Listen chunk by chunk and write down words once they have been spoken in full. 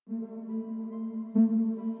What's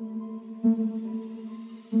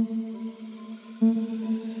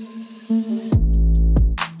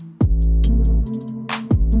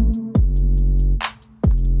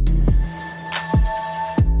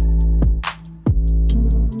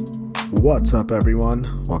up, everyone?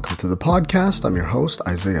 Welcome to the podcast. I'm your host,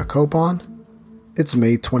 Isaiah Copon. It's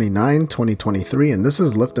May 29, 2023, and this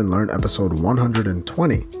is Lift and Learn episode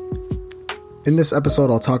 120. In this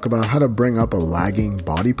episode, I'll talk about how to bring up a lagging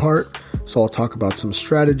body part. So I'll talk about some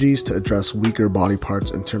strategies to address weaker body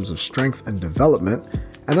parts in terms of strength and development.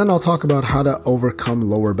 And then I'll talk about how to overcome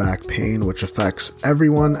lower back pain, which affects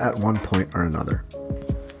everyone at one point or another.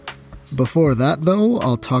 Before that, though,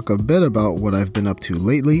 I'll talk a bit about what I've been up to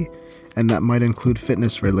lately, and that might include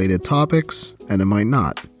fitness-related topics, and it might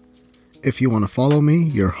not. If you want to follow me,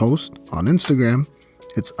 your host, on Instagram,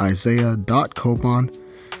 it's isaiah.copon,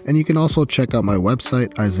 and you can also check out my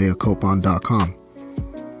website, isaiahcopon.com.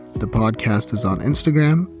 The podcast is on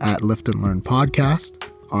Instagram at Lift and Learn Podcast,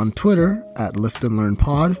 on Twitter at Lift and Learn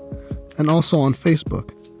Pod, and also on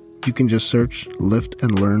Facebook. You can just search Lift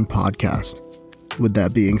and Learn Podcast. With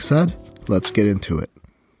that being said, let's get into it.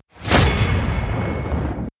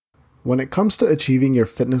 When it comes to achieving your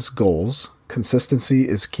fitness goals, consistency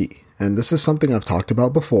is key. And this is something I've talked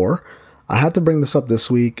about before. I had to bring this up this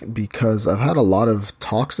week because I've had a lot of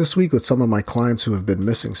talks this week with some of my clients who have been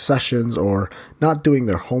missing sessions or not doing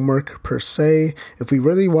their homework per se. If we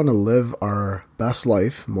really want to live our best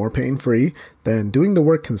life, more pain-free, then doing the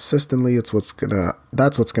work consistently, that's what's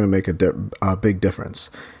gonna make a big difference.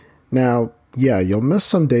 Now, yeah, you'll miss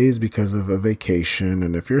some days because of a vacation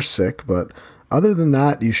and if you're sick, but other than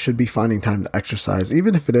that, you should be finding time to exercise,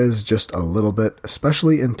 even if it is just a little bit,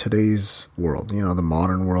 especially in today's world, the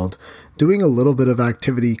modern world. Doing a little bit of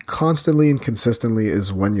activity constantly and consistently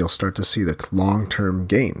is when you'll start to see the long-term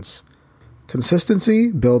gains. Consistency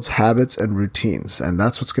builds habits and routines, and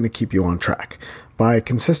that's what's going to keep you on track. By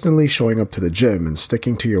consistently showing up to the gym and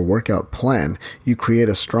sticking to your workout plan, you create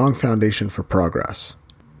a strong foundation for progress.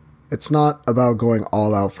 It's not about going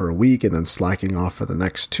all out for a week and then slacking off for the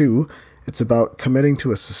next two. It's about committing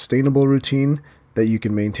to a sustainable routine that you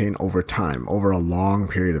can maintain over time, over a long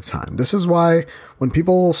period of time. This is why when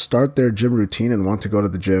people start their gym routine and want to go to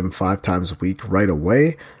the gym 5 times a week right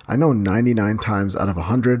away, I know 99 times out of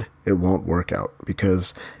 100, it won't work out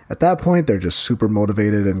because at that point, they're just super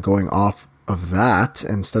motivated and going off of that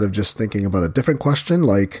instead of just thinking about a different question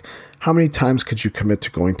like, how many times could you commit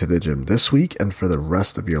to going to the gym this week and for the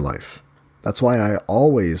rest of your life? That's why I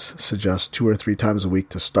always suggest 2 or 3 times a week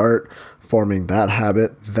to start forming that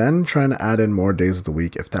habit, then trying to add in more days of the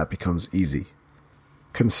week if that becomes easy.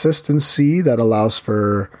 Consistency that allows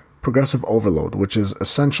for progressive overload, which is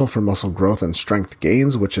essential for muscle growth and strength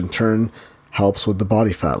gains, which in turn helps with the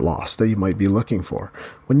body fat loss that you might be looking for.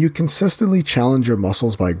 When you consistently challenge your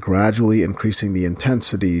muscles by gradually increasing the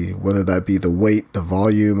intensity, whether that be the weight, the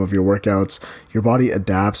volume of your workouts, your body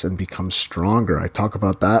adapts and becomes stronger. I talk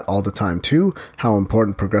about that all the time too, how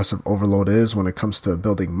important progressive overload is when it comes to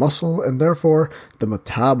building muscle and therefore the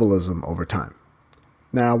metabolism over time.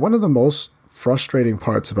 Now, one of the most frustrating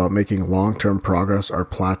parts about making long-term progress are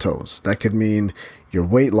plateaus. That could mean your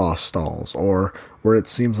weight loss stalls or where it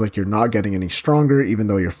seems like you're not getting any stronger even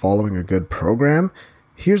though you're following a good program.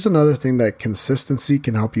 Here's another thing that consistency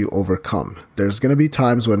can help you overcome. There's going to be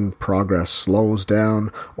times when progress slows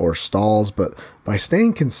down or stalls, but by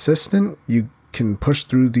staying consistent, you can push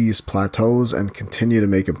through these plateaus and continue to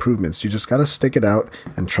make improvements. You just got to stick it out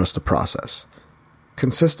and trust the process.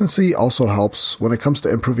 Consistency also helps when it comes to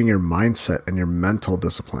improving your mindset and your mental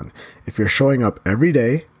discipline. If you're showing up every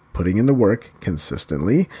day, putting in the work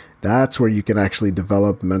consistently, that's where you can actually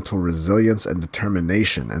develop mental resilience and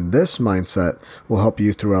determination. And this mindset will help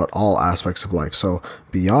you throughout all aspects of life. So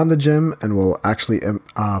beyond the gym and will actually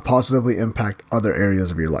positively impact other areas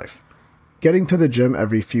of your life. Getting to the gym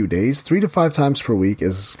every few days, 3 to 5 times per week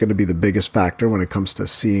is going to be the biggest factor when it comes to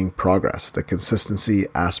seeing progress, the consistency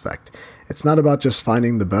aspect. It's not about just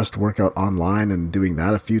finding the best workout online and doing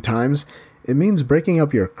that a few times. It means breaking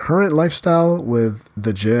up your current lifestyle with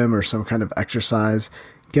the gym or some kind of exercise,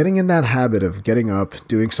 getting in that habit of getting up,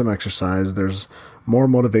 doing some exercise. There's more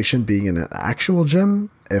motivation being in an actual gym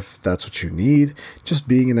if that's what you need. Just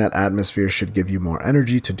being in that atmosphere should give you more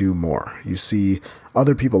energy to do more. You see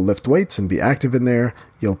other people lift weights and be active in there.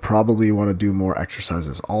 You'll probably want to do more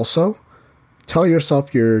exercises also. Tell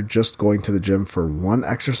yourself you're just going to the gym for one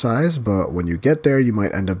exercise, but when you get there, you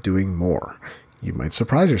might end up doing more. You might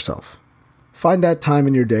surprise yourself. Find that time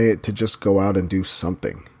in your day to just go out and do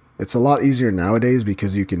something. It's a lot easier nowadays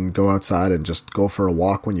because you can go outside and just go for a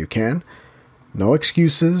walk when you can. No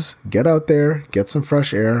excuses. Get out there, get some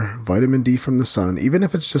fresh air, vitamin D from the sun. Even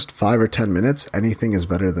if it's just 5 or 10 minutes, anything is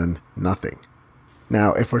better than nothing.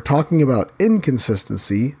 Now, if we're talking about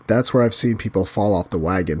inconsistency, that's where I've seen people fall off the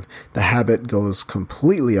wagon. The habit goes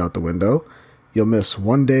completely out the window. You'll miss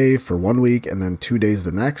one day for 1 week and then 2 days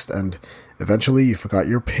the next, and eventually you forgot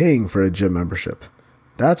you're paying for a gym membership.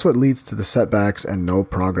 That's what leads to the setbacks and no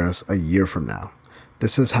progress a year from now.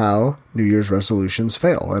 This is how New Year's resolutions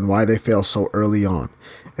fail and why they fail so early on.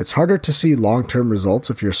 It's harder to see long-term results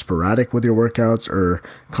if you're sporadic with your workouts or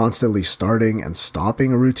constantly starting and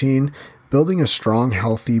stopping a routine. Building a strong,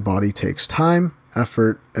 healthy body takes time,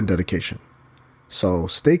 effort, and dedication. So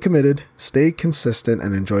stay committed, stay consistent,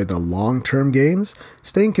 and enjoy the long-term gains.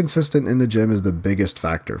 Staying consistent in the gym is the biggest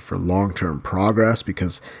factor for long-term progress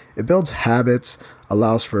because it builds habits,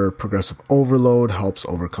 allows for progressive overload, helps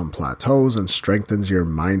overcome plateaus, and strengthens your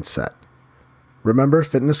mindset. Remember,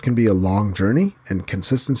 fitness can be a long journey, and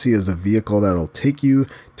consistency is the vehicle that'll take you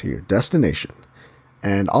to your destination.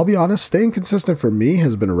 And I'll be honest, staying consistent for me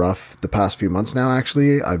has been rough the past few months now,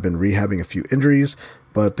 actually. I've been rehabbing a few injuries,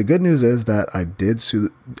 but the good news is that I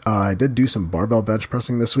did do some barbell bench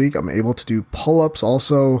pressing this week. I'm able to do pull-ups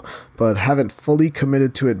also, but haven't fully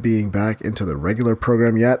committed to it being back into the regular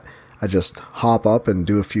program yet. I just hop up and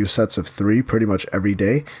do a few sets of 3 pretty much every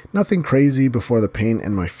day. Nothing crazy before the pain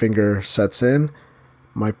in my finger sets in.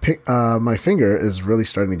 My finger is really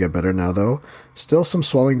starting to get better now though. Still some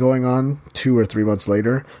swelling going on 2 or 3 months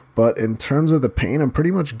later, but in terms of the pain, I'm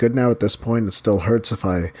pretty much good now at this point. It still hurts if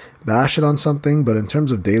I bash it on something, but in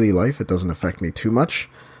terms of daily life, it doesn't affect me too much.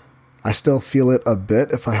 I still feel it a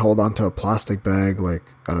bit if I hold onto a plastic bag, like,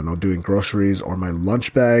 I don't know, doing groceries or my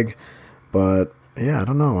lunch bag, but yeah, I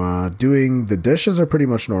don't know. Doing the dishes are pretty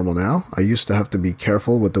much normal now. I used to have to be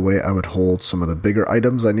careful with the way I would hold some of the bigger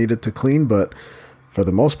items I needed to clean, but for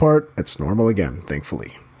the most part, it's normal again,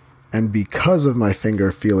 thankfully. And because of my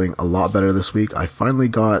finger feeling a lot better this week, I finally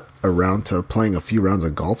got around to playing a few rounds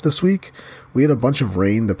of golf this week. We had a bunch of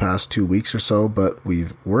rain the past 2 weeks or so, but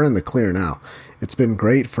we're in the clear now. It's been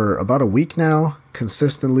great for about a week now,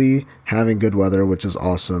 consistently having good weather, which is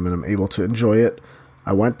awesome, and I'm able to enjoy it.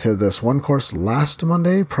 I went to this one course last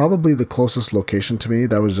Monday, probably the closest location to me.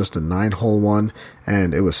 That was just a 9-hole one,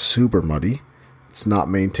 and it was super muddy. It's not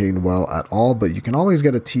maintained well at all, but you can always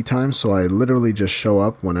get a tee time, so I literally just show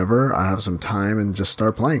up whenever I have some time and just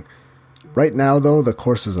start playing. Right now, though, the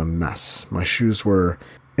course is a mess. My shoes were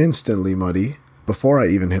instantly muddy before I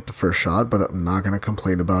even hit the first shot, but I'm not going to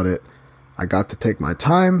complain about it. I got to take my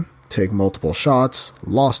time, take multiple shots,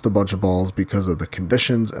 lost a bunch of balls because of the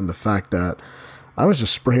conditions and the fact that I was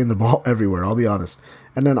just spraying the ball everywhere, I'll be honest.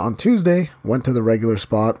 And then on Tuesday, went to the regular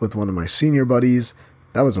spot with one of my senior buddies.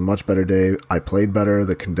 That was a much better day. I played better.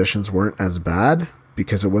 The conditions weren't as bad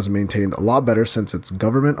because it was maintained a lot better since it's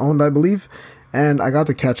government owned, I believe. And I got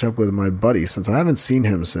to catch up with my buddy since I haven't seen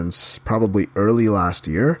him since probably early last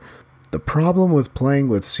year. The problem with playing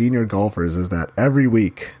with senior golfers is that every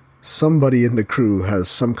week somebody in the crew has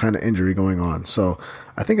some kind of injury going on. So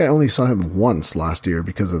I think I only saw him once last year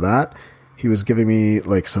because of that. He was giving me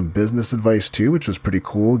like some business advice too, which was pretty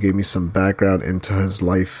cool. Gave me some background into his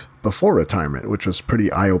life before retirement, which was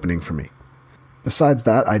pretty eye-opening for me. Besides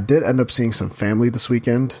that, I did end up seeing some family this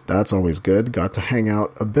weekend. That's always good. Got to hang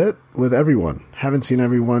out a bit with everyone. Haven't seen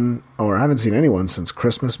anyone since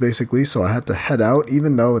Christmas basically, so I had to head out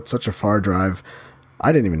even though it's such a far drive.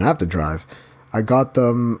 I didn't even have to drive. I got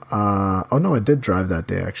them, I did drive that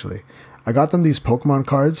day actually. I got them these Pokemon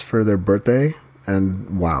cards for their birthday.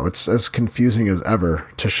 And wow, it's as confusing as ever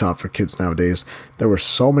to shop for kids nowadays. There were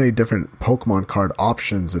so many different Pokemon card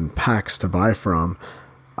options and packs to buy from.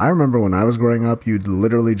 I remember when I was growing up, you'd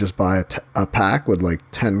literally just buy a pack with like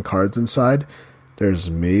 10 cards inside. There's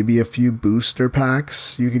maybe a few booster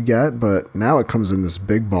packs you could get, but now it comes in this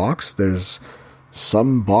big box. There's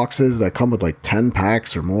some boxes that come with like 10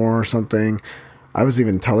 packs or more or something. I was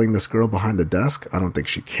even telling this girl behind the desk, I don't think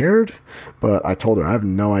she cared, but I told her I have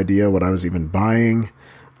no idea what I was even buying.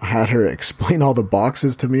 I had her explain all the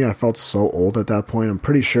boxes to me. I felt so old at that point. I'm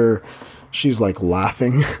pretty sure she's like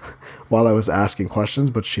laughing while I was asking questions,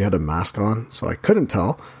 but she had a mask on, so I couldn't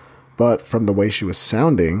tell. But from the way she was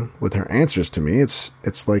sounding with her answers to me, it's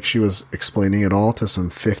like she was explaining it all to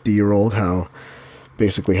some 50-year-old how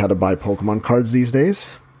to buy Pokemon cards these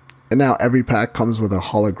days. And now every pack comes with a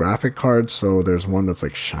holographic card, so there's one that's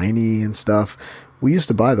like shiny and stuff. We used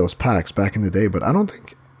to buy those packs back in the day, but I don't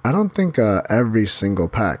think every single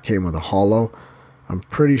pack came with a holo. I'm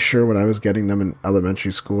pretty sure when I was getting them in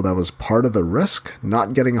elementary school, that was part of the risk,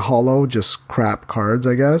 not getting a holo, just crap cards,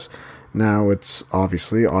 I guess. Now it's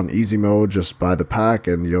obviously on easy mode, just buy the pack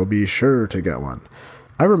and you'll be sure to get one.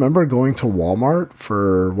 I remember going to Walmart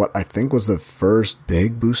for what I think was the first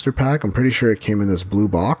big booster pack. I'm pretty sure it came in this blue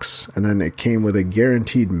box, and then it came with a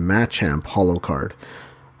guaranteed Machamp holo card.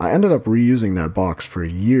 I ended up reusing that box for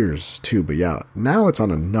years too, but yeah, now it's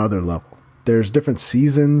on another level. There's different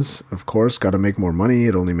seasons, of course, gotta make more money.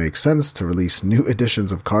 It only makes sense to release new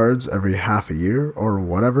editions of cards every half a year or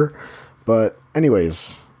whatever. But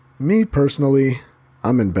anyways, me personally,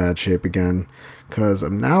 I'm in bad shape again because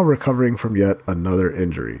I'm now recovering from yet another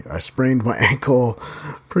injury. I sprained my ankle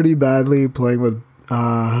pretty badly playing with,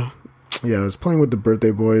 I was playing with the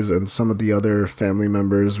birthday boys and some of the other family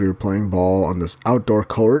members. We were playing ball on this outdoor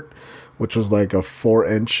court, which was like a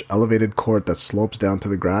 4-inch elevated court that slopes down to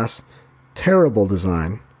the grass. Terrible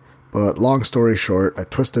design, but long story short, I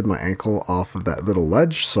twisted my ankle off of that little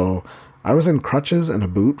ledge, so I was in crutches and a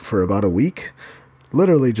boot for about a week.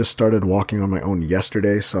 Literally just started walking on my own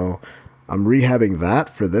yesterday, so I'm rehabbing that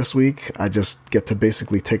for this week. I just get to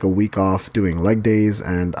basically take a week off doing leg days,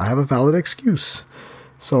 and I have a valid excuse.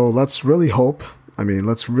 So let's really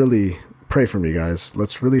pray for me, guys.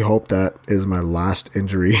 Let's really hope that is my last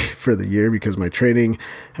injury for the year, because my training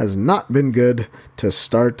has not been good to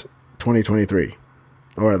start 2023.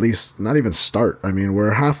 Or at least not even start. I mean,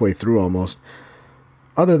 we're halfway through almost.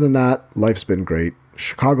 Other than that, life's been great.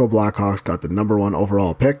 Chicago Blackhawks got the number 1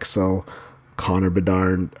 overall pick, so Connor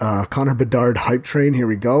Bedard hype train, here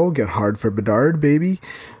we go. Get hard for Bedard, baby.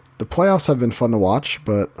 The playoffs have been fun to watch,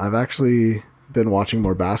 but I've actually been watching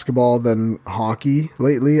more basketball than hockey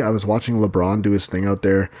lately. I was watching LeBron do his thing out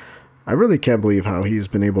there. I really can't believe how he's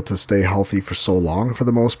been able to stay healthy for so long for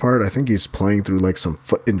the most part. I think he's playing through like some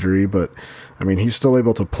foot injury, but I mean, he's still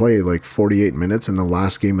able to play like 48 minutes in the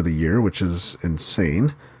last game of the year, which is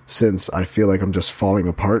insane, since I feel like I'm just falling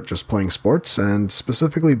apart just playing sports, and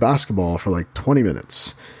specifically basketball, for like 20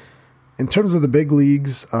 minutes. In terms of the big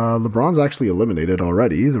leagues, LeBron's actually eliminated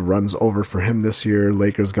already. The run's over for him this year.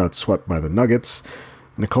 Lakers got swept by the Nuggets.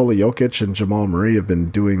 Nikola Jokic and Jamal Murray have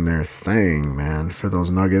been doing their thing, man, for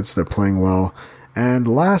those Nuggets. They're playing well. And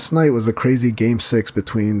last night was a crazy Game 6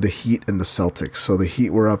 between the Heat and the Celtics. So the Heat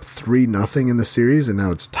were up 3-0 in the series, and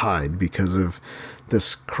now it's tied because of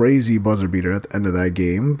this crazy buzzer beater at the end of that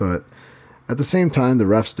game. But at the same time, the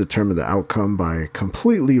refs determined the outcome by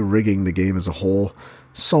completely rigging the game as a whole.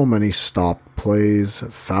 So many stopped plays,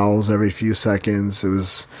 fouls every few seconds. It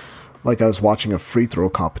was like I was watching a free throw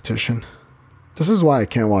competition. This is why I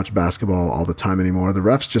can't watch basketball all the time anymore. The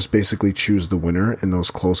refs just basically choose the winner in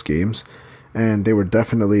those close games, and they were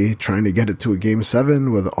definitely trying to get it to a Game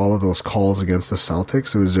 7 with all of those calls against the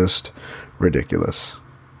Celtics. It was just ridiculous.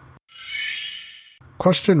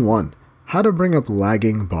 Question 1. How to bring up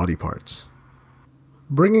lagging body parts.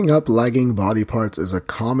 Bringing up lagging body parts is a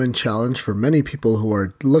common challenge for many people who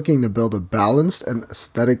are looking to build a balanced and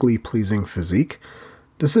aesthetically pleasing physique.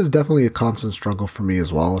 This is definitely a constant struggle for me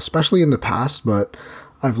as well, especially in the past, but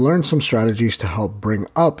I've learned some strategies to help bring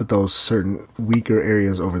up those certain weaker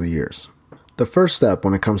areas over the years. The first step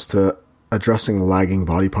when it comes to addressing lagging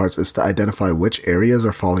body parts is to identify which areas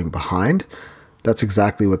are falling behind. That's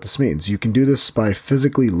exactly what this means. You can do this by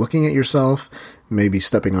physically looking at yourself, maybe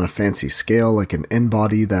stepping on a fancy scale like an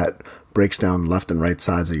InBody that breaks down left and right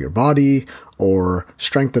sides of your body, or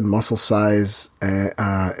strength and muscle size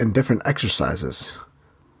in different exercises.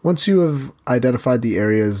 Once you have identified the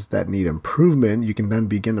areas that need improvement, you can then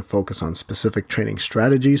begin to focus on specific training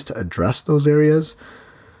strategies to address those areas.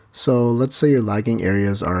 So let's say your lagging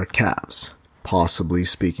areas are calves, possibly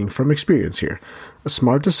speaking from experience here. A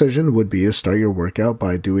smart decision would be to start your workout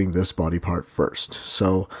by doing this body part first.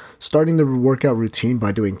 So starting the workout routine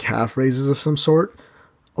by doing calf raises of some sort.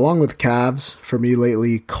 Along with calves, for me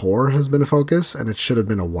lately, core has been a focus, and it should have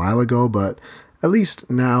been a while ago, but at least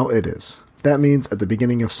now it is. That means at the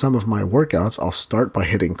beginning of some of my workouts, I'll start by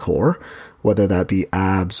hitting core, whether that be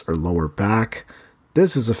abs or lower back.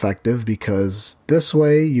 This is effective because this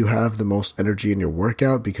way you have the most energy in your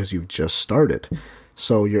workout because you've just started.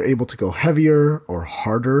 So you're able to go heavier or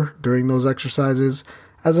harder during those exercises,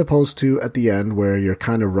 as opposed to at the end where you're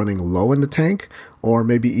kind of running low in the tank, or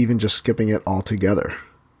maybe even just skipping it altogether.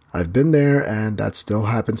 I've been there, and that still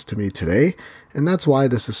happens to me today, and that's why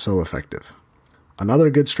this is so effective. Another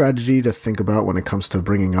good strategy to think about when it comes to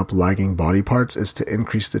bringing up lagging body parts is to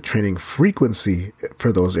increase the training frequency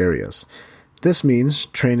for those areas. This means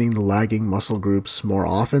training the lagging muscle groups more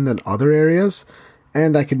often than other areas,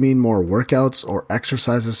 and that could mean more workouts or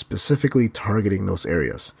exercises specifically targeting those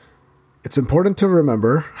areas. It's important to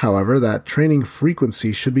remember, however, that training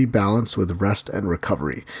frequency should be balanced with rest and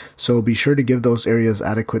recovery. So be sure to give those areas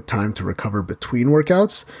adequate time to recover between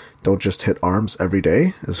workouts. Don't just hit arms every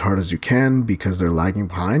day as hard as you can because they're lagging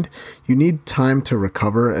behind. You need time to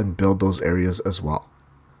recover and build those areas as well.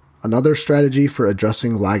 Another strategy for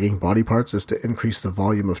addressing lagging body parts is to increase the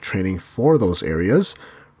volume of training for those areas.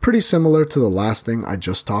 Pretty similar to the last thing I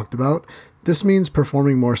just talked about. This means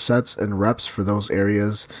performing more sets and reps for those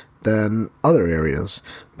areas than other areas.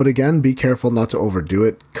 But again, be careful not to overdo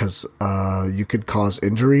it because you could cause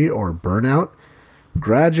injury or burnout.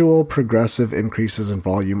 Gradual, progressive increases in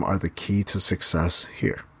volume are the key to success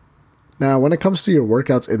here. Now, when it comes to your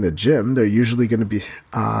workouts in the gym, they're usually going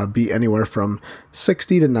to be anywhere from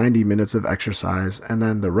 60 to 90 minutes of exercise, and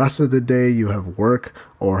then the rest of the day you have work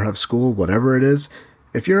or have school, whatever it is.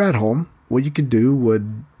 If you're at home, what you could do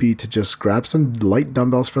would be to just grab some light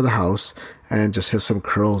dumbbells for the house and just hit some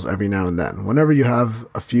curls every now and then, whenever you have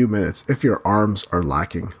a few minutes, if your arms are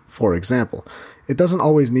lacking, for example. It doesn't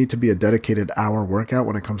always need to be a dedicated hour workout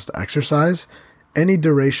when it comes to exercise. Any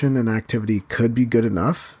duration and activity could be good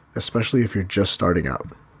enough, especially if you're just starting out.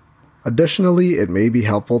 Additionally, it may be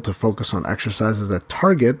helpful to focus on exercises that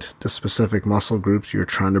target the specific muscle groups you're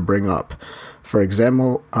trying to bring up. For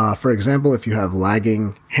example, if you have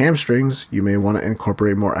lagging hamstrings, you may want to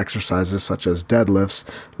incorporate more exercises such as deadlifts,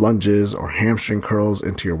 lunges, or hamstring curls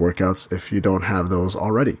into your workouts if you don't have those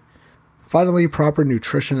already. Finally, proper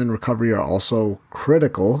nutrition and recovery are also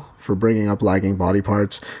critical for bringing up lagging body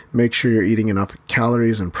parts. Make sure you're eating enough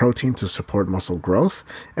calories and protein to support muscle growth,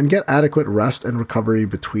 and get adequate rest and recovery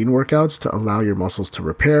between workouts to allow your muscles to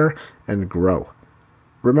repair and grow.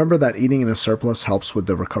 Remember that eating in a surplus helps with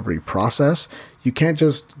the recovery process. You can't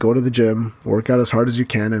just go to the gym, work out as hard as you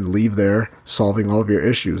can, and leave there solving all of your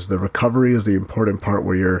issues. The recovery is the important part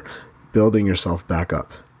where you're building yourself back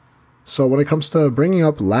up. So when it comes to bringing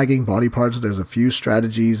up lagging body parts, there's a few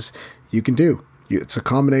strategies you can do. It's a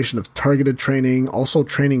combination of targeted training, also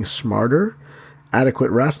training smarter,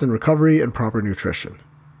 adequate rest and recovery, and proper nutrition.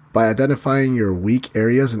 By identifying your weak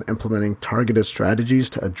areas and implementing targeted strategies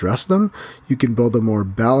to address them, you can build a more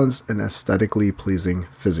balanced and aesthetically pleasing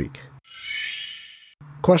physique.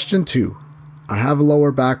 Question 2. I have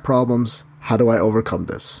lower back problems. How do I overcome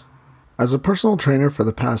this? As a personal trainer for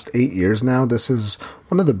the past 8 years now, this is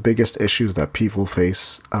one of the biggest issues that people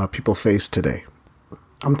face today.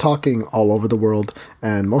 I'm talking all over the world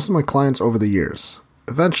and most of my clients over the years.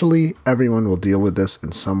 Eventually, everyone will deal with this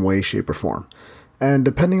in some way, shape, or form. And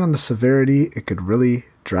depending on the severity, it could really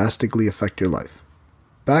drastically affect your life.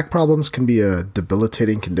 Back problems can be a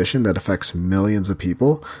debilitating condition that affects millions of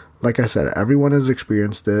people. Like I said, everyone has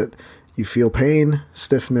experienced it. You feel pain,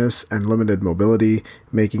 stiffness, and limited mobility,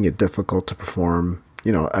 making it difficult to perform,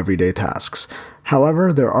 everyday tasks.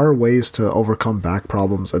 However, there are ways to overcome back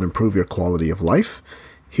problems and improve your quality of life.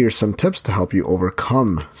 Here's some tips to help you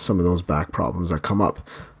overcome some of those back problems that come up.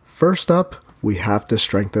 First up, we have to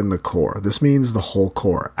strengthen the core. This means the whole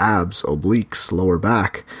core, abs, obliques, lower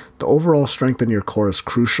back. The overall strength in your core is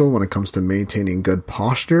crucial when it comes to maintaining good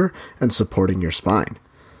posture and supporting your spine.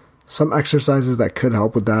 Some exercises that could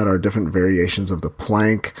help with that are different variations of the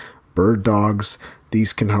plank, bird dogs.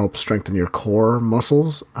 These can help strengthen your core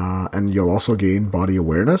muscles, and you'll also gain body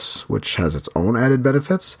awareness, which has its own added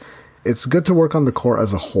benefits. It's good to work on the core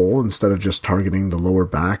as a whole instead of just targeting the lower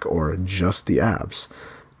back or just the abs.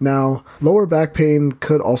 Now, lower back pain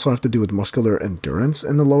could also have to do with muscular endurance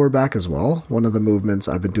in the lower back as well. One of the movements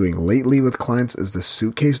I've been doing lately with clients is the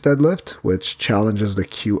suitcase deadlift, which challenges the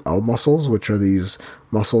QL muscles, which are these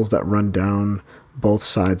muscles that run down both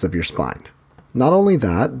sides of your spine. Not only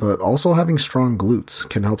that, but also having strong glutes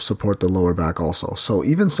can help support the lower back also. So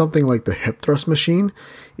even something like the hip thrust machine,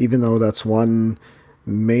 even though that's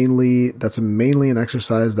mainly an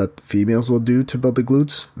exercise that females will do to build the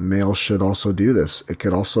glutes, males should also do this. It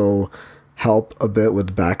could also help a bit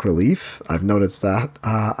with back relief. I've noticed that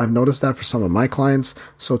for some of my clients,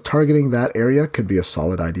 so targeting that area could be a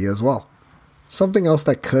solid idea as well. Something else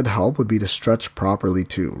that could help would be to stretch properly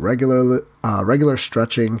too. Regular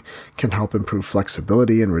stretching can help improve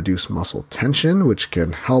flexibility and reduce muscle tension, which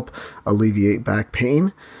can help alleviate back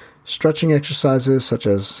pain. Stretching exercises such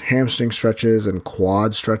as hamstring stretches and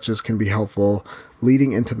quad stretches can be helpful,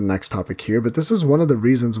 leading into the next topic here, but this is one of the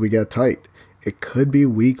reasons we get tight. It could be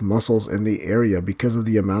weak muscles in the area because of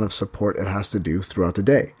the amount of support it has to do throughout the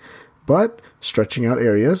day. But stretching out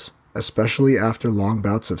areas, especially after long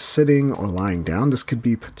bouts of sitting or lying down, this could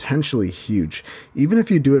be potentially huge, even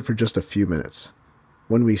if you do it for just a few minutes.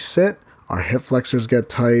 When we sit, our hip flexors get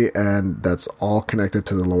tight, and that's all connected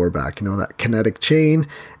to the lower back, that kinetic chain.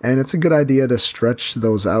 And it's a good idea to stretch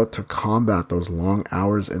those out to combat those long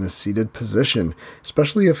hours in a seated position,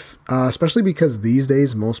 especially because these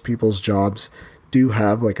days most people's jobs do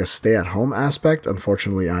have like a stay-at-home aspect.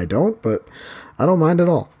 Unfortunately, I don't, but I don't mind at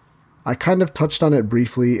all. I kind of touched on it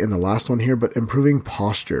briefly in the last one here, but improving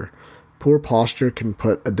posture. Poor posture can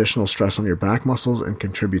put additional stress on your back muscles and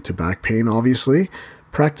contribute to back pain, obviously.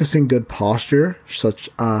 Practicing good posture, such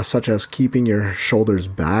as keeping your shoulders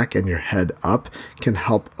back and your head up, can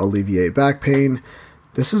help alleviate back pain.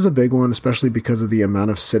 This is a big one, especially because of the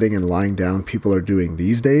amount of sitting and lying down people are doing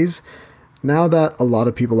these days. Now that a lot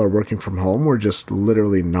of people are working from home, we're just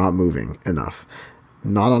literally not moving enough.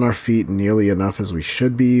 Not on our feet nearly enough as we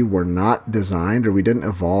should be. We're not designed, or we didn't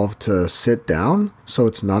evolve to sit down, so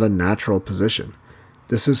it's not a natural position.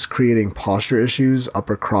 This is creating posture issues,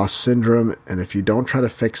 upper cross syndrome, and if you don't try to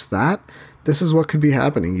fix that, this is what could be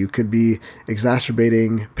happening. You could be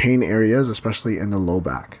exacerbating pain areas, especially in the low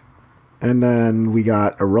back. And then we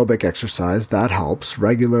got aerobic exercise. That helps.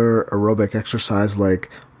 Regular aerobic exercise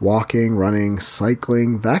like walking, running,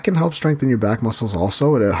 cycling, that can help strengthen your back muscles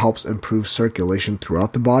also. It helps improve circulation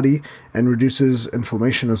throughout the body and reduces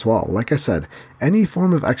inflammation as well. Like I said, any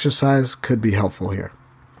form of exercise could be helpful here.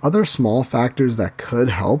 Other small factors that could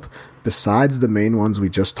help, besides the main ones we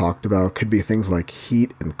just talked about, could be things like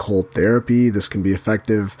heat and cold therapy. This can be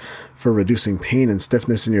effective for reducing pain and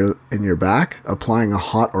stiffness in your back. Applying a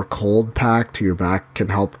hot or cold pack to your back can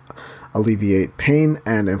help alleviate pain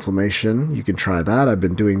and inflammation. You can try that. I've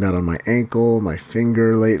been doing that on my ankle, my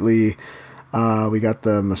finger lately. We got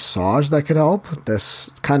the massage that could help. This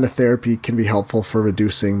kind of therapy can be helpful for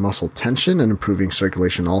reducing muscle tension and improving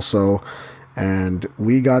circulation also. And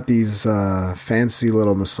we got these fancy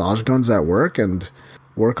little massage guns at work and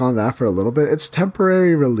work on that for a little bit. It's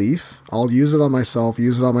temporary relief. I'll use it on myself,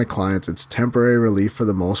 use it on my clients. It's temporary relief for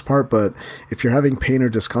the most part, but if you're having pain or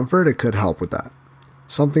discomfort, it could help with that.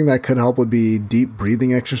 Something that could help would be deep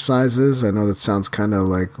breathing exercises. I know that sounds kind of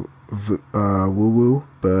like woo-woo,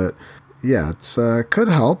 but yeah, it's could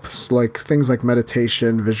help. It's like things like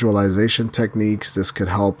meditation, visualization techniques. This could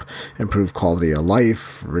help improve quality of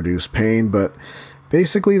life, reduce pain, but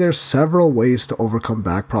basically there's several ways to overcome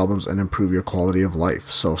back problems and improve your quality of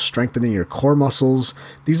life. So strengthening your core muscles,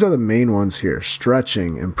 these are the main ones here.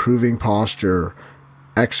 Stretching, improving posture,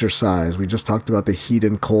 exercise. We just talked about the heat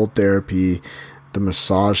and cold therapy. The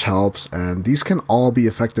massage helps, and these can all be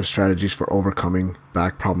effective strategies for overcoming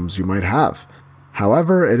back problems you might have.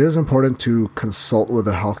 However, it is important to consult with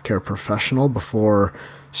a healthcare professional before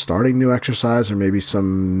starting new exercise or maybe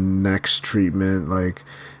some next treatment. Like,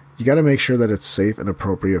 you got to make sure that it's safe and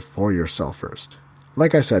appropriate for yourself first.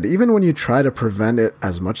 Like I said, even when you try to prevent it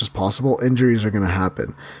as much as possible, injuries are going to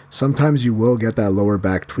happen. Sometimes you will get that lower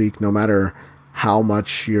back tweak no matter how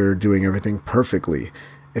much you're doing everything perfectly.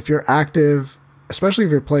 If you're active, especially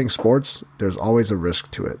if you're playing sports, there's always a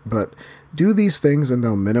risk to it. But do these things and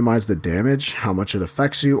they'll minimize the damage, how much it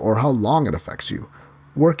affects you, or how long it affects you.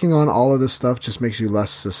 Working on all of this stuff just makes you less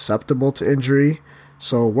susceptible to injury.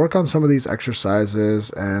 So work on some of these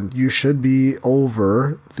exercises and you should be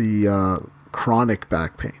over the chronic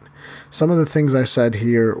back pain. Some of the things I said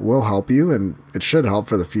here will help you, and it should help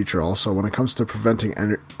for the future also when it comes to preventing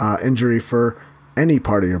injury for any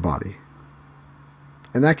part of your body.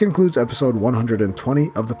 And that concludes episode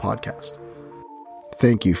 120 of the podcast.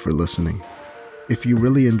 Thank you for listening. If you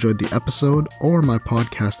really enjoyed the episode or my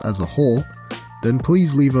podcast as a whole, then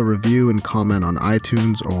please leave a review and comment on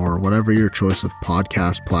iTunes or whatever your choice of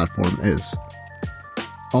podcast platform is.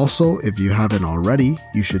 Also, if you haven't already,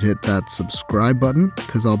 you should hit that subscribe button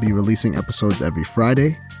because I'll be releasing episodes every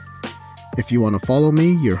Friday. If you want to follow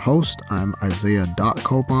me, your host, I'm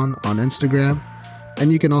Isaiah.Copon on Instagram,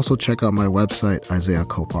 and you can also check out my website,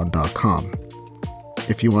 isaiahcopon.com.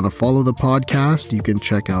 If you want to follow the podcast, you can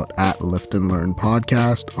check out @Lift and Learn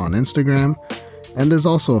Podcast on Instagram. And there's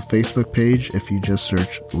also a Facebook page if you just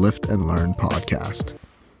search Lift and Learn Podcast.